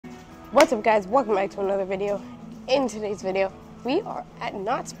What's up, guys? Welcome back to another video. In today's video, we are at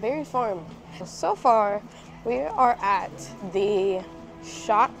Knott's Berry Farm. So far, we are at the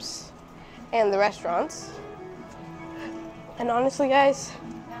shops and the restaurants. And honestly, guys,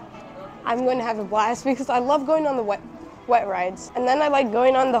 I'm going to have a blast because I love going on the wet rides. And then I like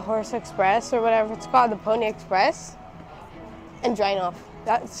going on the Horse Express or whatever it's called, the Pony Express, and drying off.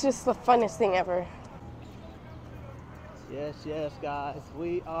 That's just the funnest thing ever. Yes, guys,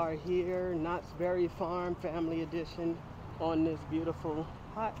 we are here, Knott's Berry Farm Family Edition, on this beautiful,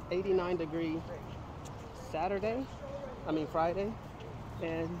 hot 89-degree Friday.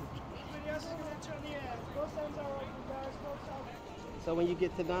 And so when you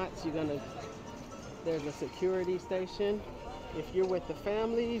get to Knott's, there's a security station. If you're with the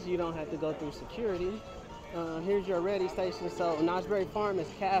families, you don't have to go through security. Here's your ready station. So Knott's Berry Farm is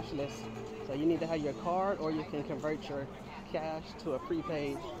cashless. So you need to have your card, or you can convert your cash to a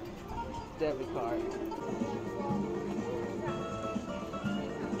prepaid debit card.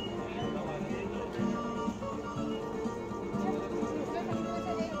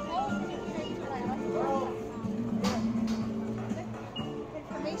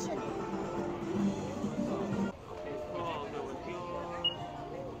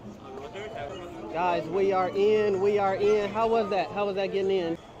 Guys, we are in. How was that getting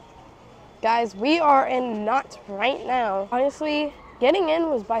in? Guys, we are in Knott right now. Honestly, getting in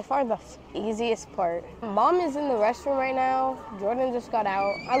was by far the easiest part. Mom is in the restroom right now. Jordan just got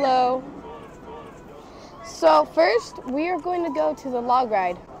out. Hello. So first, we are going to go to the log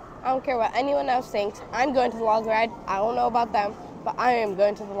ride. I don't care what anyone else thinks. I'm going to the log ride. I don't know about them, but I am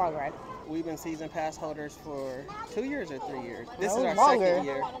going to the log ride. We've been season pass holders for 2 years or 3 years. This No, is our longer. second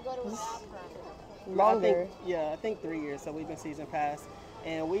year. Longer. I think 3 years. So we've been season pass.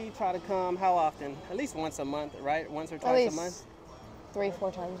 And we try to come how often? At least once a month, right? Once or twice a month?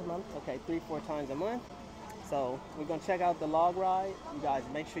 3-4 times a month. Okay, 3-4 times a month. So we're gonna check out the log ride. You guys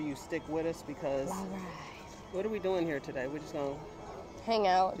make sure you stick with us because what are we doing here today? We're just gonna hang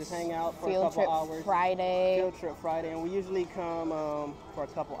out. Just hang out for Field a couple trip hours. Friday. Field trip Friday, and we usually come for a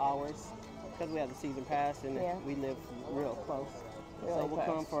couple hours because we have the season pass and we live real close. So we'll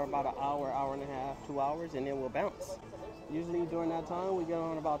come for about an hour, hour and a half, 2 hours, and then we'll bounce. Usually during that time, we get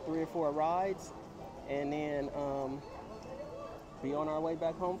on about 3 or 4 rides, and then be on our way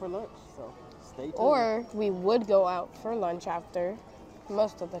back home for lunch. So stay tuned. Or we would go out for lunch after.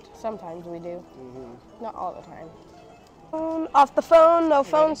 Sometimes we do. Not all the time. Off the phone, no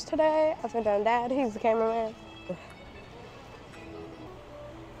phones today. Up and down, Dad. He's the cameraman.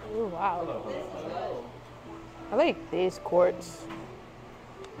 Ooh, wow. I like these quartz.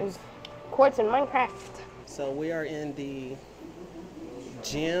 There's quartz in Minecraft. So we are in the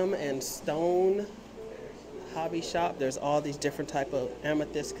gem and stone hobby shop. There's all these different type of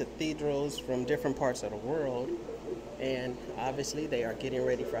amethyst cathedrals from different parts of the world, and obviously they are getting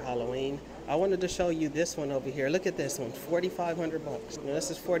ready for Halloween. I wanted to show you this one over here. Look at this one, 4,500 bucks. Now,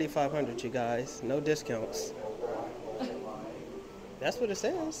 this is 4,500, you guys. No discounts. That's what it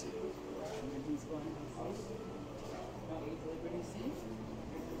says.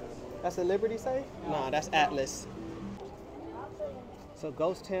 That's a Liberty safe? Nah, that's Atlas. So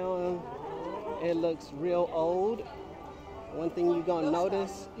Ghost Town, it looks real old. One thing you're gonna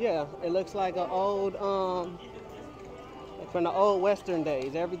notice, it looks like an old, from the old Western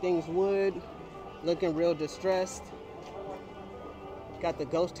days. Everything's wood, looking real distressed. Got the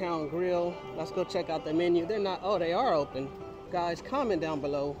Ghost Town grill. Let's go check out the menu. They are open. Guys, comment down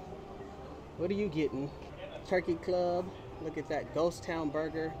below. What are you getting? Turkey Club. Look at that Ghost Town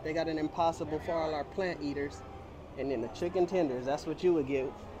burger. They got an Impossible for all our plant eaters. And then the chicken tenders, that's what you would get.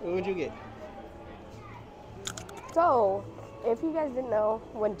 What would you get? So, if you guys didn't know,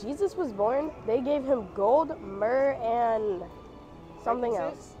 when Jesus was born, they gave him gold, myrrh, and something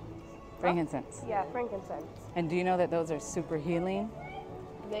else. Frankincense. Yeah, frankincense. And do you know that those are super healing?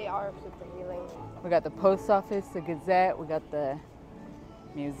 They are super healing. We got the post office, the Gazette, we got the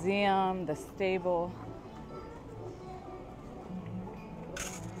museum, the stable.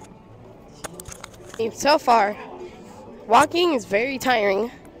 So far, walking is very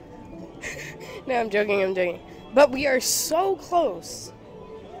tiring. No, I'm joking. But we are so close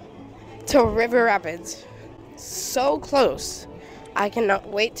to River Rapids. So close. I cannot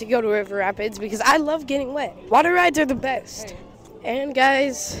wait to go to River Rapids because I love getting wet. Water rides are the best. And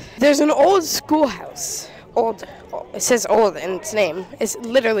guys, there's an old schoolhouse. Old. It says old in its name. It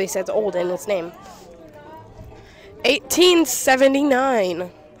literally says old in its name. 1879.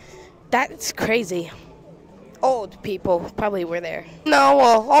 That's crazy. Old people probably were there. No,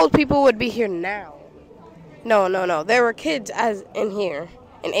 well, old people would be here now. No. There were kids as in here.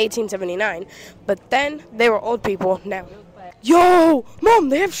 in 1879. But then they were old people now. Yo, Mom,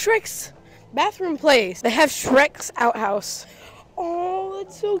 they have Shrek's bathroom place. They have Shrek's outhouse. Oh,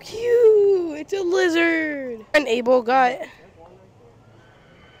 that's so cute. It's a lizard. And Abel got...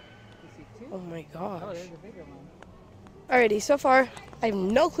 Oh my gosh. Alrighty, so far, I have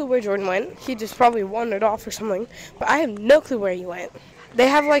no clue where Jordan went. He just probably wandered off or something. But I have no clue where he went. They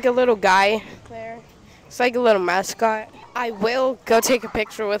have like a little guy there. It's like a little mascot. I will go take a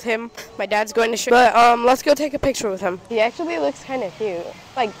picture with him. My dad's going to show. But let's go take a picture with him. He actually looks kind of cute.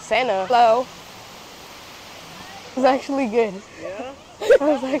 Like Santa. Hello. It was actually good. Yeah? It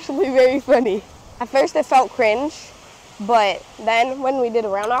was actually very funny. At first it felt cringe, but then when we did a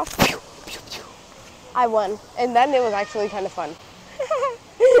round off, I won. And then it was actually kind of fun.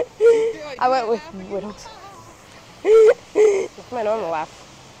 I went with Whittles. That's my normal laugh.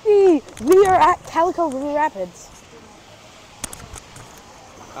 We are at Calico River Rapids.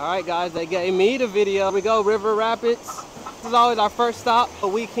 Alright guys, they gave me the video. We go River Rapids. This is always our first stop, but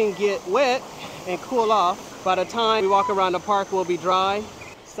we can get wet and cool off. By the time we walk around the park, we'll be dry.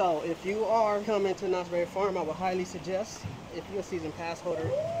 So if you are coming to Knott's Berry Farm, I would highly suggest, if you're a season pass holder,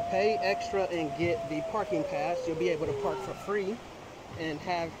 pay extra and get the parking pass. You'll be able to park for free and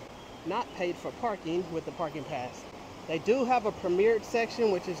have not paid for parking with the parking pass. They do have a premiered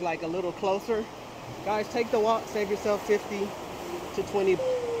section, which is like a little closer. Guys, take the walk, save yourself 50 to 20.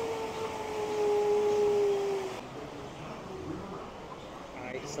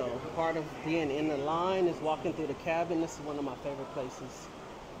 Alright, so part of being in the line is walking through the cabin. This is one of my favorite places,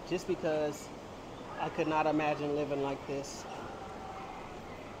 just because I could not imagine living like this.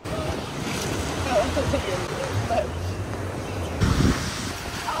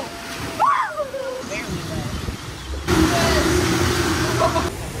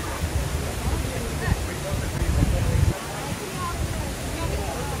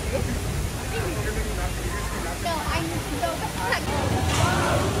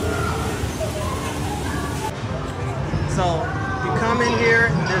 So you come in here,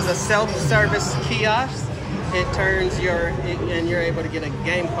 there's a self-service kiosk. It turns and you're able to get a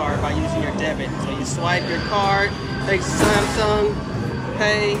game card by using your debit. So you swipe your card, takes Samsung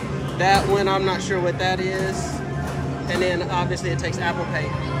Pay. That one, I'm not sure what that is. And then obviously it takes Apple Pay.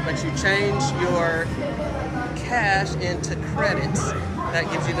 But you change your cash into credits. That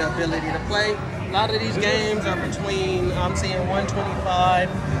gives you the ability to play. A lot of these games are between, I'm seeing $1.25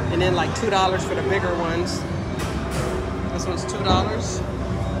 and then like $2 for the bigger ones. This one's $2.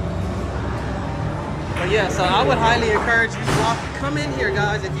 But yeah, so I would highly encourage you to come in here,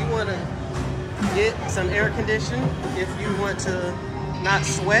 guys, if you want to get some air conditioning, if you want to not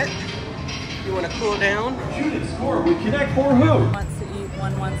sweat, you want to cool down. Unit score, we connect for who? One wants to eat,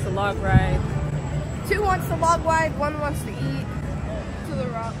 one wants to log ride. 2 wants the log ride, 1 wants to eat. To the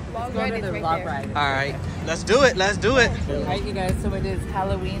log ride is right there. Ride. All right, let's do it. Let's do it. All right, you guys, so it is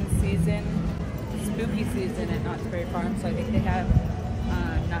Halloween season, spooky season at Knott's Berry Farm. So I think they have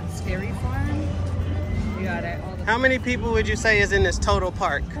Knott's Berry Farm. We got it. All the How many people would you say is in this total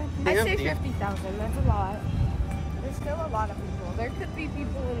park? I'd say 50,000. That's a lot. There's still a lot of people. There could be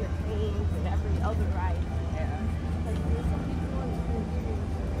people in the trains and every other ride. Yeah. Like there's some people in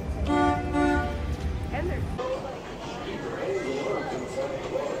the and there's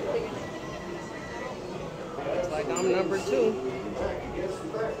Looks like I'm number 2.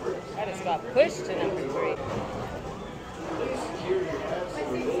 I just got pushed to number 3.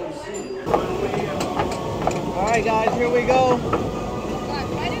 All right, guys, here we go.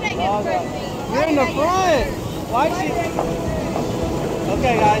 Why did I get first? You're in the front. Why she?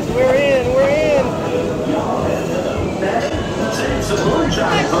 Okay, guys, we're in. We're in.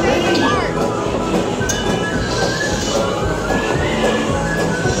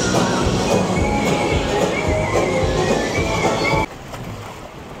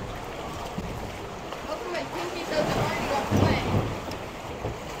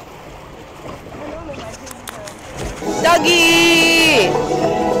 Doggy!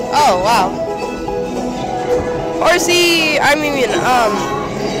 Oh, wow. Horsey!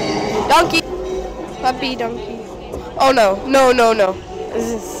 Donkey. Puppy, donkey. Oh, no. No, no, no.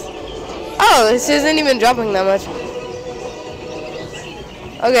 This isn't even jumping that much.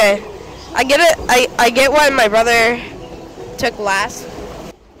 Okay. I get it. I get why my brother took last.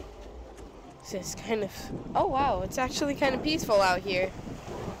 It's kind of... Oh, wow. It's actually kind of peaceful out here.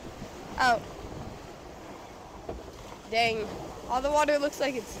 Oh. Dang, all the water looks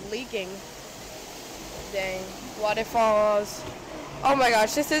like it's leaking. Dang, waterfalls. Oh my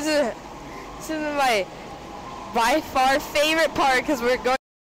gosh, this is my by far favorite part because we're going